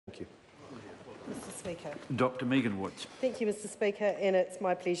Speaker. Dr Megan Woods. Thank you, Mr Speaker, and it's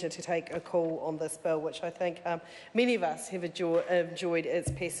my pleasure to take a call on this bill, which I think many of us have enjoyed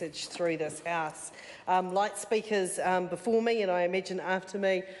its passage through this House. Like speakers before me, and I imagine after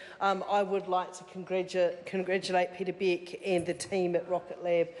me, I would like to congratulate Peter Beck and the team at Rocket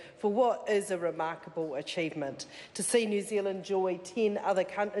Lab for what is a remarkable achievement. To see New Zealand join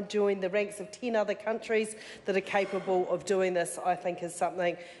the ranks of 10 other countries that are capable of doing this, I think is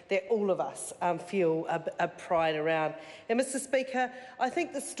something that all of us feel a pride around. And Mr Speaker, I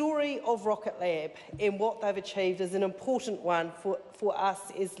think the story of Rocket Lab and what they've achieved is an important one for us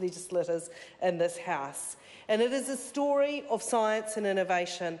as legislators in this House. And it is a story of science and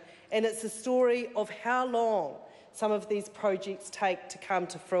innovation, and it's a story of how long some of these projects take to come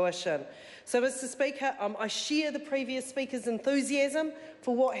to fruition. So, Mr Speaker, I share the previous speaker's enthusiasm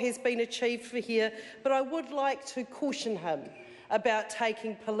for what has been achieved for here, but I would like to caution him about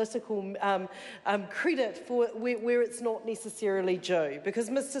taking political credit for where it's not necessarily due. Because,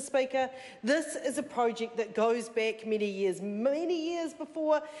 Mr Speaker, this is a project that goes back many years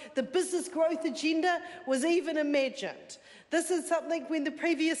before the business growth agenda was even imagined. This is something when the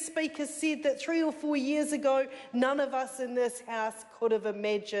previous speaker said that 3 or 4 years ago, none of us in this House could have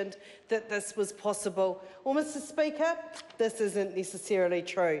imagined that this was possible. Well, Mr Speaker, this isn't necessarily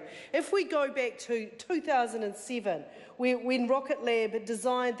true. If we go back to 2007, when Rocket Lab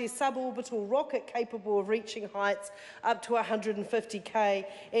designed their suborbital rocket capable of reaching heights up to 150km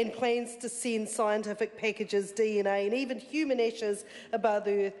and plans to send scientific packages, DNA and even human ashes above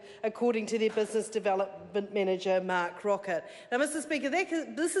the Earth, according to their business development manager, Mark Rocket. Now, Mr Speaker,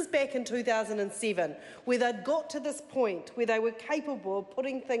 this is back in 2007, where they'd got to this point where they were capable of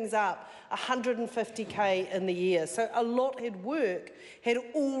putting things up 150km in the year. So a lot of work had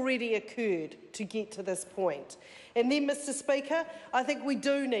already occurred to get to this point. And then, Mr Speaker, I think we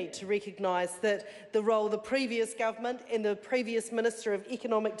do need to recognise that the role the previous government and the previous Minister of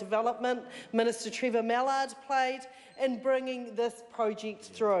Economic Development, Minister Trevor Mallard, played in bringing this project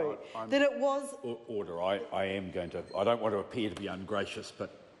through. That it was... Order. I don't want to appear to be ungracious,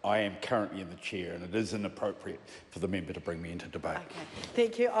 but I am currently in the chair, and it is inappropriate for the member to bring me into debate. Okay.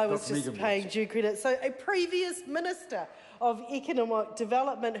 Thank you. I was just paying due credit. So a previous Minister of Economic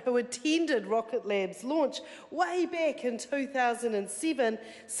Development who attended Rocket Lab's launch way back in 2007,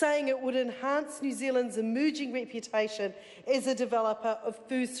 saying it would enhance New Zealand's emerging reputation as a developer of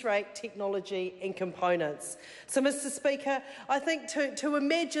first-rate technology and components. So, Mr Speaker, I think to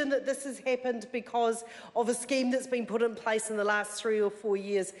imagine that this has happened because of a scheme that's been put in place in the last 3 or 4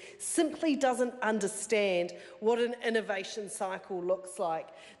 years simply doesn't understand what an innovation cycle looks like.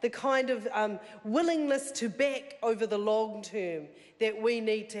 The kind of willingness to back over the long term that we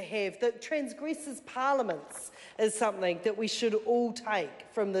need to have, that transgresses parliaments, is something that we should all take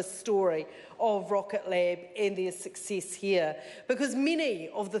from this story of Rocket Lab and their success here. Because many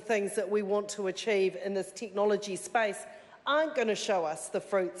of the things that we want to achieve in this technology space aren't going to show us the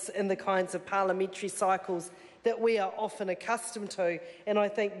fruits in the kinds of parliamentary cycles that we are often accustomed to, and I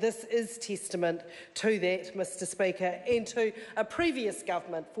think this is testament to that, Mr Speaker, and to a previous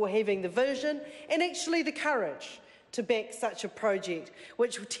government for having the vision and actually the courage to back such a project,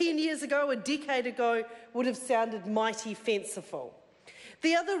 which 10 years ago, a decade ago, would have sounded mighty fanciful.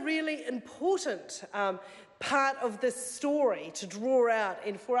 The other really important part of this story to draw out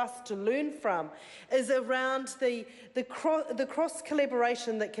and for us to learn from is around the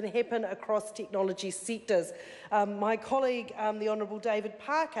cross-collaboration that can happen across technology sectors. My colleague, the Honourable David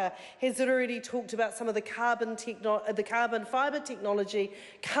Parker, has already talked about some of the carbon fibre technology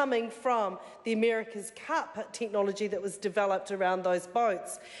coming from the America's Cup technology that was developed around those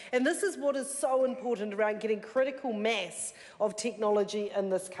boats. And this is what is so important around getting critical mass of technology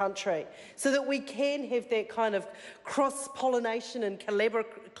in this country, so that we can have that kind of cross-pollination and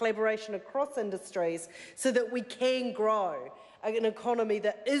collaboration across industries, so that we can grow an economy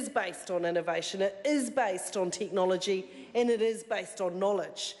that is based on innovation, it is based on technology, and it is based on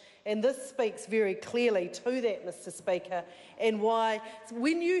knowledge. And this speaks very clearly to that, Mr Speaker, and why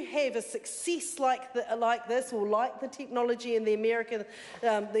when you have a success like this, or like the technology in the America's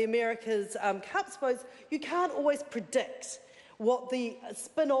Cups boats, you can't always predict what the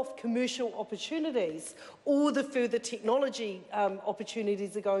spin-off commercial opportunities or the further technology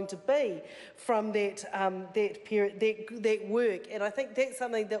opportunities are going to be from that work. And I think that's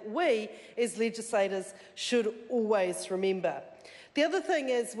something that we, as legislators, should always remember. The other thing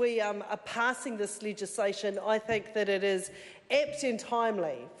is we are passing this legislation, I think that it is apt and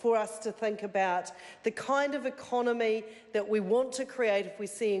timely for us to think about the kind of economy that we want to create if we're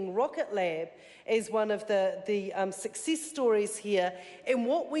seeing Rocket Lab as one of the success stories here, and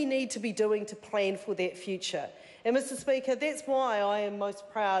what we need to be doing to plan for that future. And Mr Speaker, that's why I am most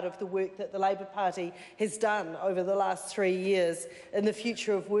proud of the work that the Labour Party has done over the last 3 years in the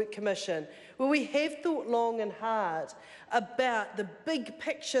Future of Work Commission, where we have thought long and hard about the big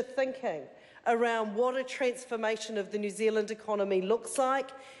picture thinking around what a transformation of the New Zealand economy looks like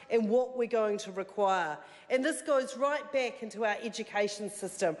and what we're going to require. And this goes right back into our education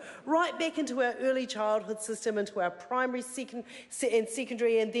system, right back into our early childhood system, into our primary, and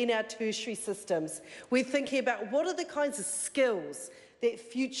secondary, and then our tertiary systems. We're thinking about what are the kinds of skills that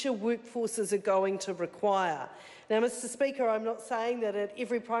future workforces are going to require. Now, Mr Speaker, I'm not saying that at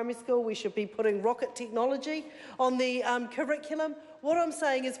every primary school we should be putting rocket technology on the curriculum. What I'm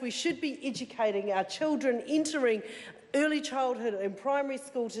saying is we should be educating our children entering early childhood and primary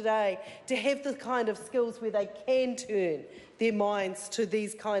school today to have the kind of skills where they can turn their minds to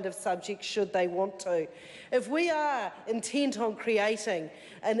these kind of subjects should they want to. If we are intent on creating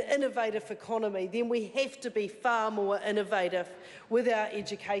an innovative economy, then we have to be far more innovative with our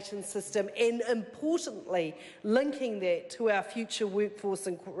education system and, importantly, linking that to our future workforce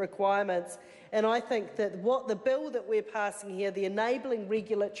and requirements. And I think that what the bill that we're passing here, the enabling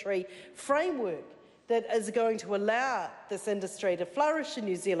regulatory framework that is going to allow this industry to flourish in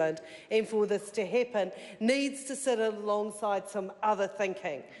New Zealand and for this to happen, needs to sit alongside some other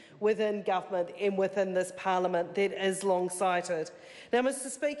thinking within government and within this parliament that is long-sighted. Now, Mr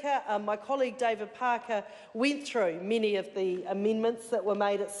Speaker, my colleague David Parker went through many of the amendments that were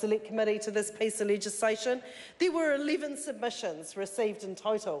made at Select Committee to this piece of legislation. There were 11 submissions received in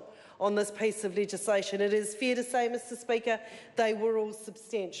total on this piece of legislation. It is fair to say, Mr Speaker, they were all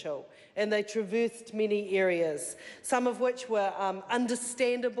substantial and they traversed many areas, some of which were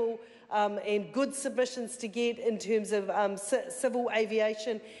understandable and good submissions to get in terms of civil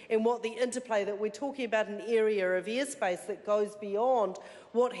aviation and what the interplay that we're talking about, an area of airspace that goes beyond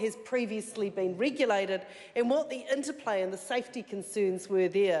what has previously been regulated and what the interplay and the safety concerns were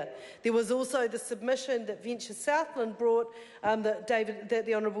there. There was also the submission that Venture Southland brought that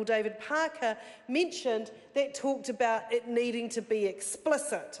the Honourable David Parker mentioned that talked about it needing to be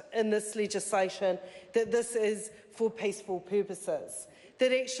explicit in this legislation that this is for peaceful purposes.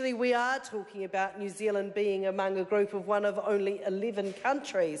 That actually we are talking about New Zealand being among a group of one of only 11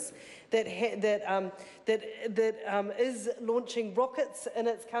 countries that is launching rockets in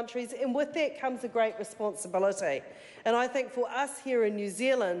its countries, and with that comes a great responsibility. And I think for us here in New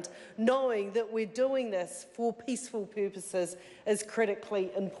Zealand, knowing that we're doing this for peaceful purposes is critically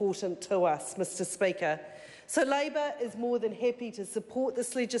important to us, Mr Speaker. So Labour is more than happy to support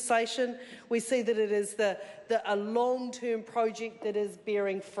this legislation. We see that it is a long-term project that is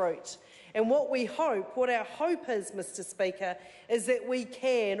bearing fruit. And what our hope is, Mr Speaker, is that we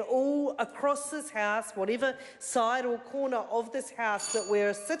can all across this House, whatever side or corner of this House that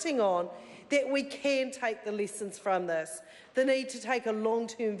we're sitting on, that we can take the lessons from this, the need to take a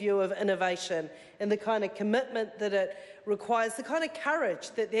long-term view of innovation and the kind of commitment that it requires, the kind of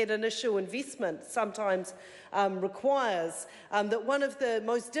courage that that initial investment sometimes requires, that one of the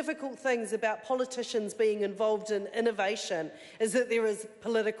most difficult things about politicians being involved in innovation is that there is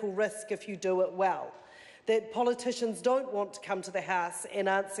political risk if you do it well. That politicians don't want to come to the House and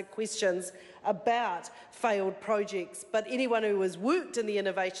answer questions about failed projects, but anyone who has worked in the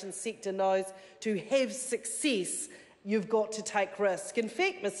innovation sector knows to have success, you've got to take risk. In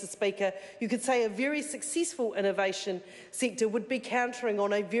fact, Mr Speaker, you could say a very successful innovation sector would be countering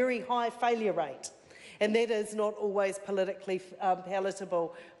on a very high failure rate. And that is not always politically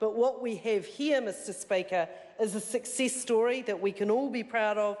palatable. But what we have here, Mr Speaker, is a success story that we can all be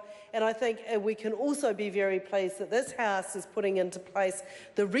proud of. And I think we can also be very pleased that this House is putting into place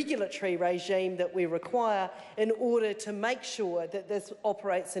the regulatory regime that we require in order to make sure that this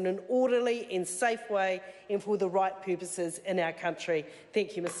operates in an orderly and safe way and for the right purposes in our country.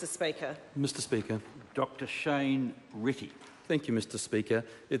 Thank you, Mr Speaker. Mr Speaker. Dr Shane Retty. Thank you, Mr Speaker.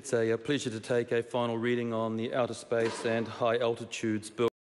 It's a pleasure to take a final reading on the Outer Space and High Altitudes Bill.